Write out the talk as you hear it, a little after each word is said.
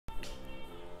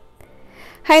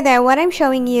Hi there, what I'm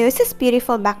showing you is this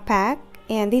beautiful backpack,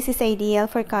 and this is ideal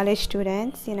for college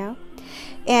students,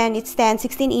 and it stands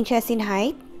 16 inches in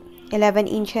height, 11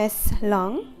 inches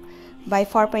long by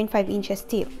 4.5 inches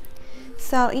deep.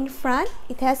 So in front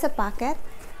it has a pocket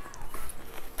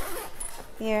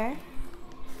here.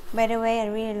 By the way, I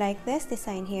really like this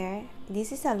design here.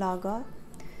 This is a logo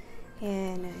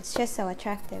and it's just so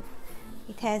attractive.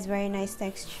 It has very nice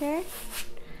texture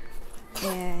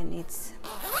and it's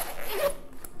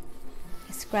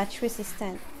scratch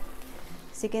resistant.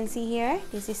 As you can see here,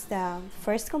 this is the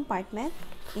first compartment.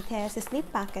 It has a slip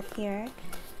pocket here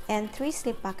and 3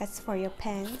 slip pockets for your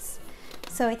pens.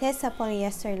 So it has a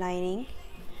polyester lining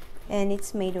and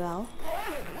it's made well.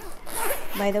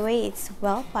 By the way, it's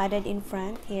well padded in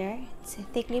front here. It's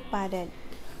thickly padded.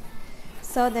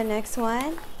 So the next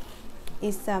one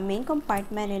is the main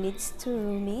compartment and it's too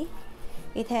roomy.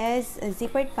 It has a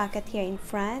zippered pocket here in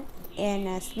front and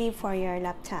a sleeve for your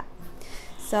laptop.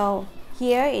 So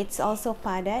here it's also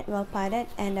padded, well padded,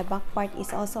 and the back part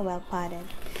is also well padded.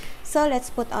 So let's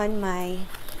put on my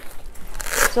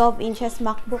 12 inches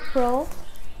MacBook Pro.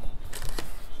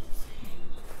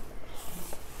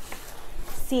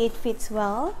 See, it fits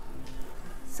well.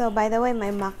 So by the way,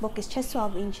 my MacBook is just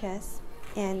 12 inches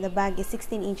and the bag is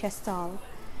 16 inches tall.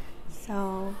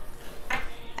 So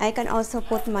I can also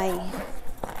put my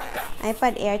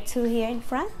iPad Air 2 here in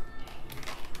front.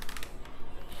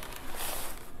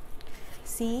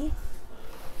 See,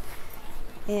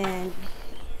 and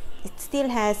it still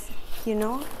has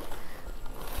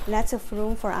lots of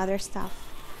room for other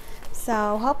stuff.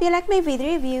 So hope you like my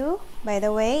video review. By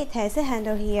the way, it has a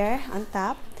handle here on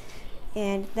top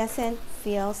and it doesn't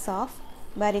feel soft,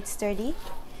 but it's sturdy.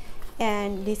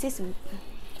 And this is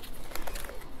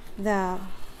the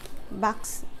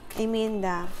box,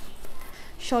 the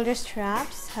shoulder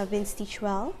straps have been stitched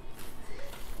well,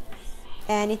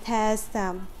 and it has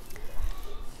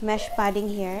mesh padding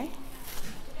here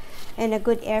and a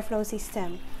good airflow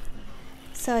system.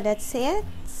 So that's it.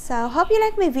 So hope you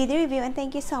like my video review and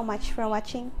thank you so much for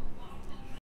watching.